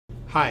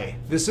Hi,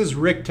 this is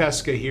Rick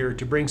Teska here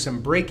to bring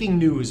some breaking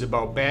news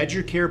about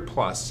BadgerCare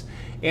Plus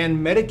and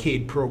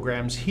Medicaid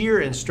programs here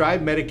in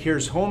Strive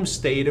Medicare's home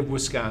state of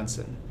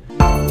Wisconsin.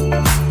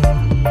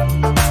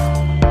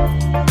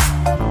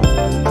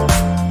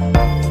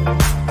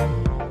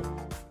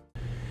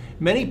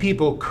 Many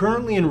people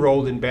currently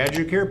enrolled in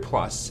BadgerCare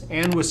Plus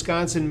and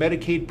Wisconsin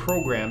Medicaid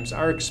programs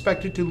are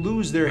expected to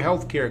lose their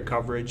health care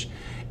coverage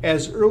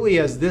as early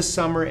as this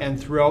summer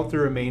and throughout the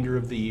remainder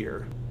of the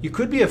year. You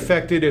could be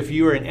affected if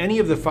you are in any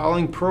of the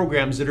following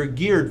programs that are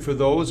geared for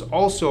those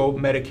also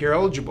Medicare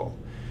eligible: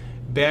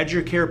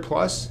 BadgerCare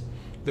Plus,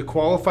 the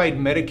Qualified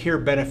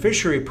Medicare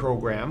Beneficiary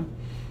Program,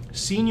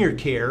 Senior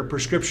Care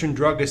Prescription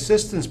Drug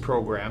Assistance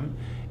Program,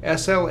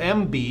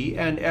 SLMB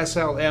and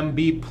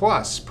SLMB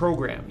Plus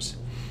programs,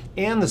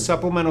 and the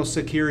Supplemental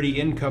Security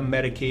Income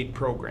Medicaid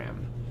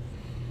program.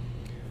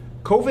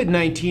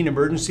 COVID-19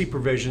 emergency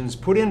provisions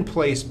put in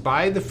place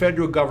by the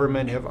federal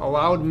government have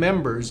allowed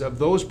members of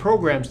those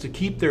programs to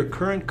keep their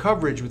current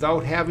coverage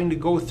without having to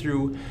go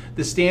through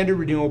the standard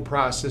renewal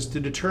process to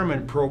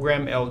determine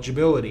program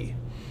eligibility.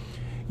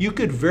 You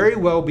could very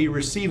well be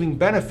receiving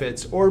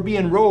benefits or be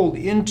enrolled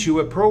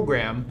into a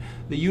program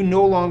that you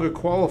no longer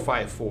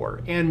qualify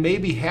for and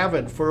maybe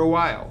haven't for a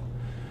while.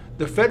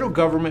 The federal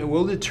government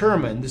will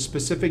determine the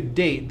specific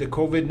date the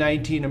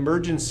COVID-19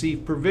 emergency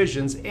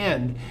provisions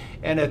end,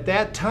 and at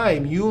that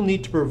time you'll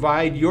need to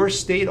provide your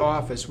state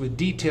office with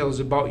details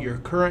about your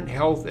current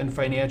health and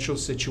financial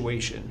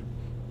situation.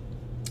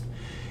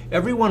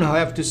 Everyone will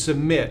have to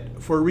submit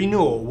for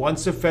renewal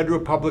once the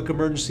federal public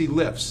emergency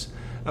lifts.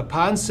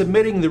 Upon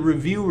submitting the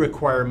review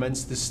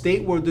requirements, the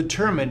state will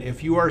determine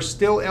if you are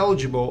still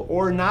eligible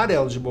or not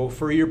eligible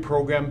for your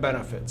program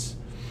benefits.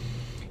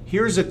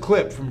 Here's a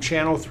clip from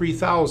Channel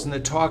 3000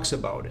 that talks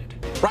about it.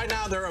 Right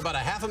now, there are about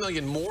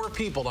 500,000 more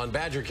people on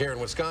BadgerCare in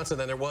Wisconsin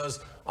than there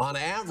was on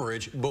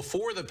average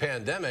before the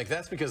pandemic.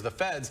 That's because the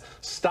feds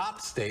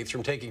stopped states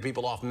from taking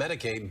people off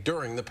Medicaid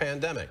during the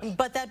pandemic.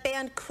 But that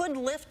ban could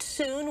lift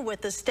soon, with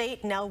the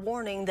state now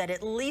warning that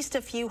at least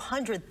a few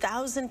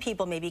 100,000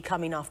 people may be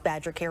coming off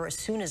BadgerCare as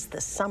soon as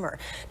this summer.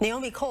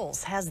 Naomi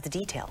Coles has the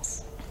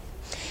details.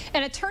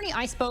 An attorney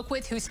I spoke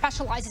with who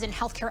specializes in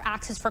healthcare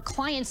access for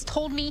clients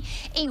told me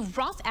a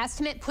rough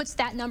estimate puts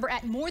that number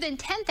at more than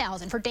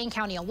 10,000 for Dane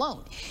County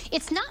alone.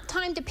 It's not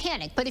time to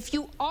panic, but if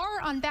you are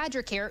on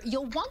BadgerCare,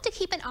 you'll want to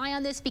keep an eye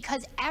on this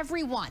because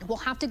everyone will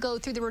have to go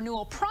through the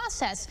renewal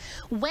process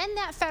when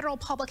that federal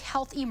public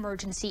health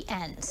emergency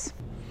ends.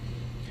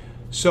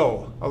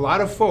 So, a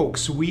lot of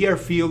folks we are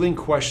fielding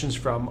questions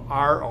from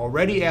are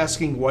already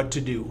asking what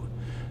to do.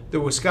 The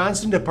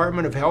Wisconsin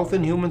Department of Health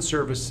and Human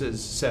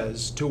Services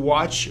says to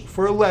watch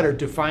for a letter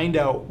to find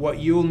out what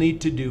you'll need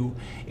to do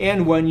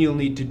and when you'll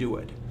need to do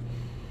it.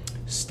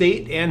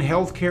 State and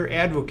healthcare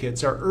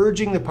advocates are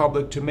urging the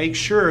public to make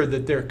sure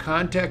that their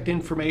contact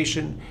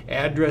information,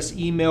 address,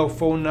 email,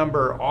 phone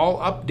number are all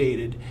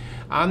updated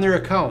on their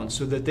accounts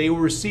so that they will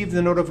receive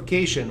the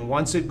notification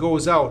once it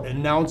goes out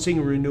announcing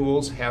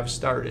renewals have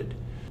started.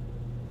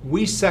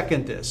 We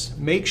second this.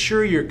 Make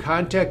sure your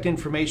contact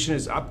information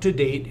is up to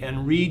date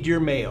and read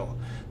your mail.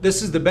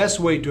 This is the best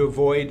way to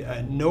avoid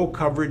a no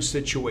coverage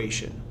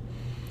situation.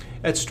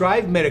 At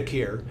Strive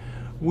Medicare,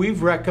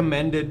 we've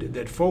recommended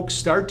that folks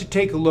start to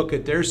take a look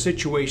at their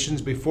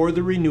situations before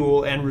the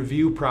renewal and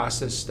review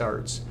process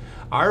starts.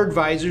 Our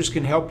advisors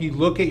can help you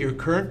look at your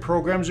current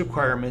program's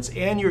requirements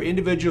and your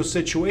individual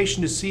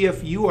situation to see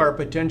if you are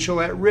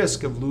potential at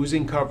risk of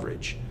losing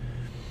coverage.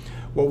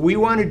 What we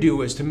want to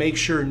do is to make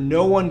sure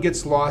no one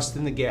gets lost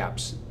in the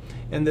gaps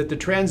and that the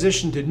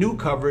transition to new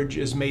coverage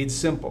is made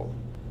simple.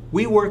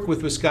 We work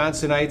with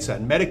Wisconsinites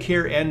on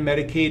Medicare and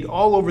Medicaid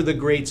all over the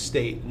great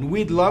state, and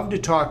we'd love to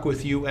talk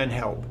with you and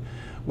help.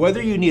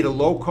 Whether you need a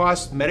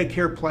low-cost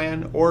Medicare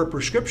plan or a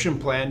prescription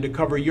plan to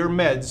cover your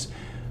meds,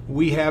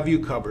 we have you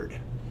covered.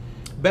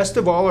 Best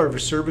of all, our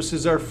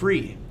services are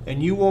free,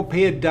 and you won't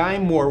pay a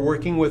dime more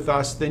working with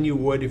us than you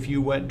would if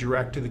you went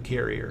direct to the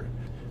carrier.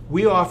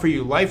 We offer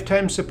you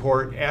lifetime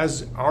support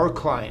as our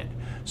client,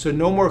 so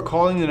no more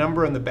calling the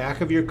number on the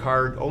back of your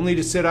card only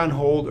to sit on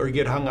hold or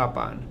get hung up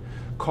on.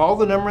 Call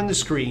the number on the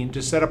screen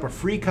to set up a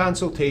free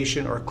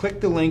consultation or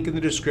click the link in the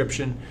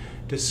description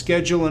to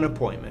schedule an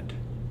appointment.